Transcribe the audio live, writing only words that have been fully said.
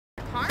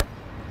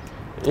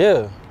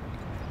Yeah.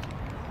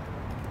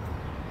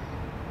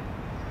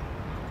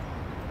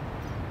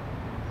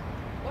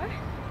 What?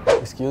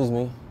 Excuse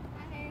me.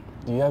 Hi.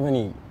 Do you have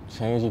any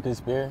change you could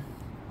spare?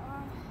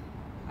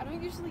 I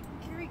don't usually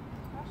carry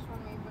cash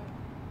on me,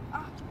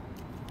 but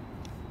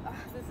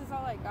this is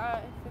all I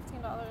got.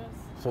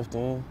 $15.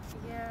 15?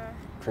 Yeah.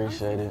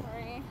 Appreciate I'm it. so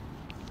sorry.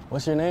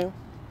 What's your name?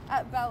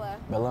 Bella.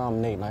 Bella,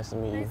 I'm Nate. Nice to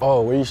meet you. Nice.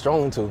 Oh, where you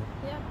strolling to?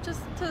 Yeah,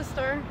 just to the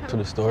store. To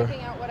the store?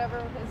 Checking out whatever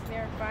is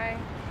nearby.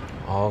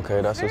 Oh,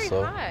 okay, that's It's what's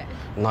very up. hot.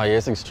 Nah, yeah,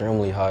 it's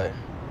extremely hot.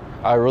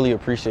 I really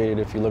appreciate it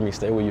if you let me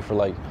stay with you for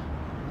like,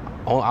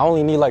 I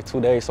only need like 2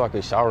 days so I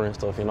could shower and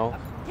stuff, you know?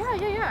 Yeah.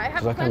 I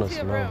have 'Cause I kinda plenty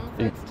of smell. room.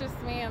 It's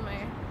just me and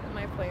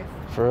my place.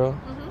 For real?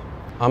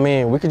 Mm-hmm. I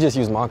mean, we could just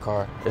use my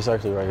car. It's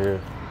actually right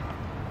here.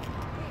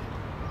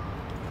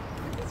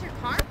 This is your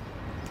car?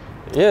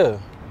 Yeah.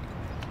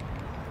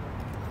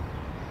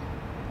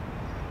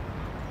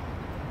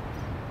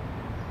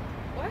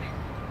 What?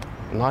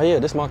 Nah, yeah,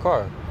 this is my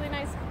car. Really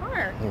nice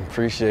car.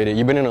 Appreciate it.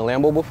 You been in a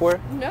Lambo before?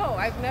 No,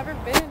 I've never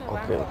been in a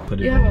Okay. Lambo.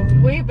 You have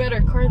a way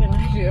better car than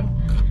I do.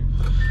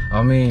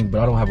 I mean,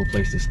 but I don't have a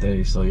place to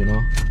stay, so you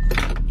know?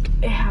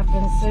 It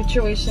happens.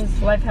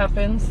 Situations, life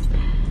happens.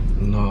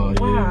 No,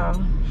 Wow. yeah.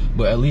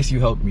 But at least you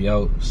helped me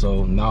out,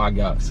 so now I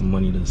got some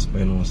money to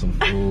spend on some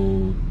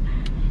food,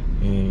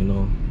 and you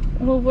know.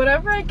 Well,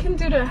 whatever I can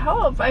do to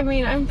help. I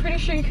mean, I'm pretty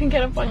sure you can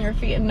get up on your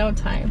feet in no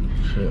time.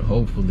 Shit,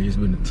 hopefully it's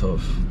been a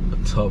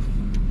tough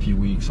few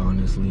weeks,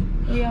 honestly.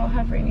 We all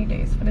have rainy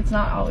days, but it's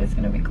not always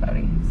going to be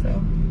cloudy. So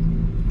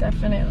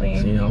definitely.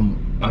 See,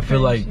 I feel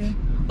like you.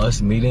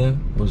 us meeting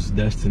was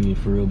destiny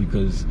for real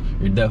because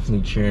you're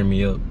definitely cheering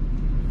me up.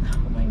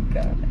 Oh my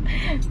God,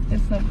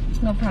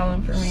 it's no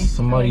problem for me.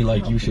 Somebody I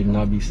like to you help should people.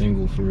 not be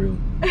single for real.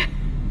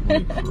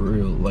 Like for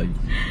real, like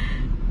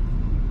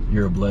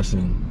you're a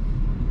blessing.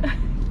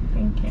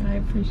 Thank you. I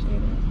appreciate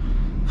it.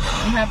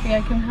 I'm happy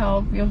I can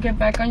help. You'll get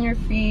back on your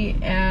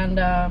feet, and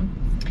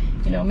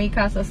you know, mi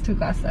casa's tu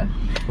casa.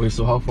 Wait,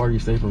 so how far you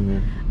stay from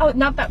here? Oh,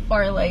 not that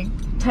far, like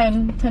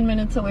 10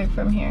 minutes away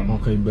from here.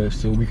 Okay,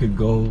 best. So we could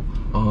go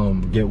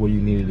get what you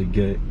needed to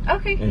get,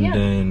 Okay, and yeah.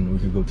 then we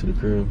could go to the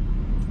crib.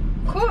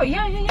 Cool.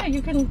 Yeah.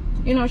 You can,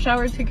 you know,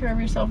 shower, take care of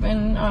yourself,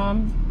 and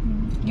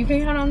you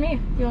can count on me.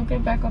 You'll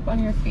get back up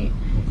on your feet.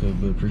 Okay,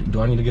 but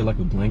do I need to get like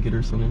a blanket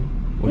or something?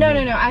 No.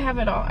 I have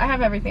it all. I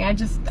have everything. I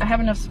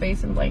have enough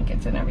space and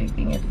blankets and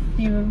everything. If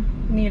you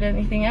need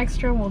anything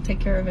extra, we'll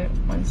take care of it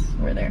once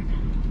we're there.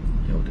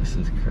 Yo, this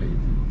is crazy.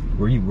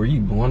 Were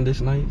you born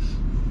this nice?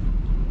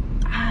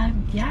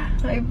 Yeah,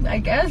 I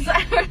guess.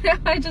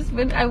 I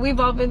don't know. We've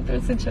all been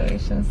through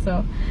situations,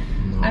 so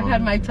No, I've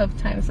had my tough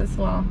times as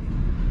well.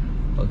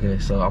 Okay,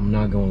 so I'm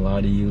not gonna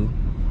lie to you.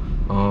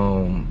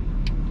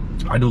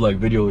 I do like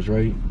videos,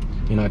 right?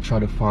 And I try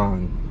to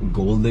find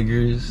gold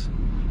diggers.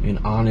 And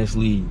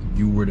honestly,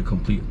 you were the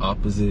complete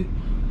opposite.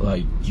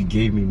 Like, you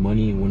gave me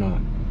money when I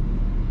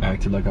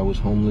acted like I was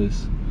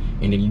homeless.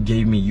 And then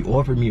you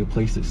offered me a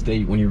place to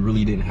stay when you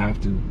really didn't have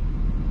to.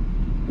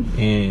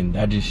 And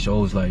that just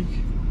shows like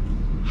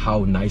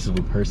how nice of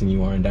a person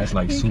you are. And that's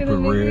like super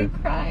rare.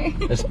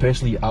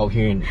 Especially out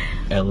here in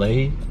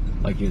LA.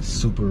 Like, it's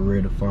super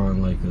rare to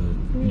find like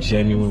a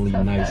genuinely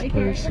nice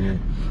person.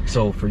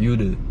 So for you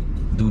to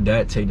do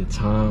that, take the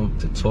time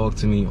to talk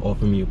to me,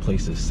 offer me a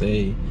place to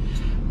stay,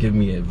 give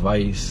me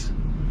advice,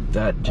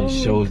 that just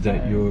shows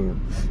that you're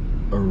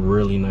a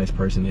really nice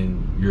person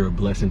and you're a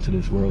blessing to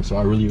this world. So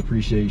I really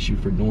appreciate you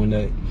for doing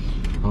that.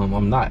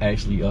 I'm not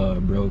actually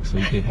broke, so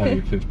you can have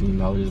your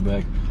 $15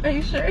 back. Are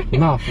you sure?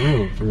 Nah, for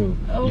real.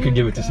 Oh you can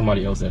give it to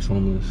somebody else that's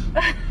homeless.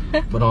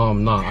 But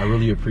nah, I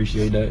really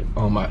appreciate that.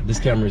 This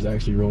camera is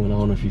actually rolling. I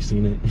don't know if you've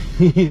seen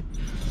it.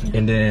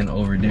 And then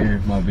over there,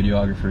 my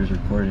videographer is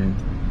recording.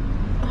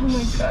 Oh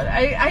my God,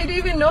 I didn't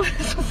even know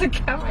this was a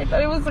camera. I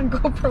thought it was a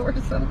GoPro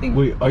or something.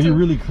 Wait, are you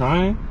really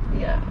crying?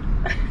 Yeah.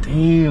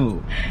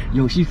 Damn.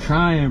 Yo, she's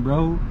crying,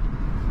 bro.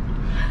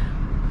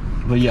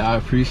 But yeah, I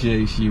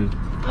appreciate you.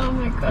 Oh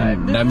my God.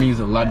 And that means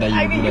a lot that you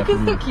I do mean, you that for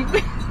can me. still keep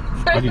it.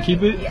 I can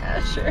keep it?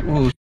 Yeah, sure.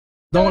 Ooh,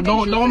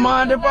 don't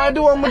mind if I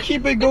do. I'm gonna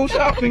keep it. Go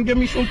shopping, get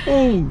me some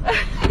food.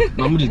 I'm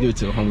gonna just give it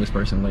to a homeless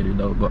person later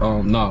though. But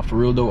nah, for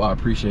real though, I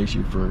appreciate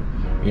you for,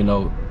 you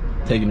know,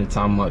 taking the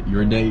time out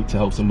your day to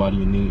help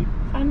somebody in need.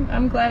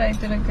 I'm glad I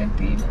did a good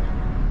deed.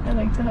 I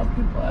like to help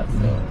people out,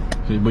 so.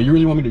 Okay, but you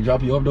really want me to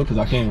drop you off though, cause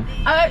I can.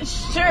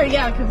 Sure,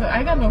 yeah, cause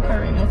I got no car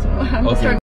right now, so I'm Okay. struggling.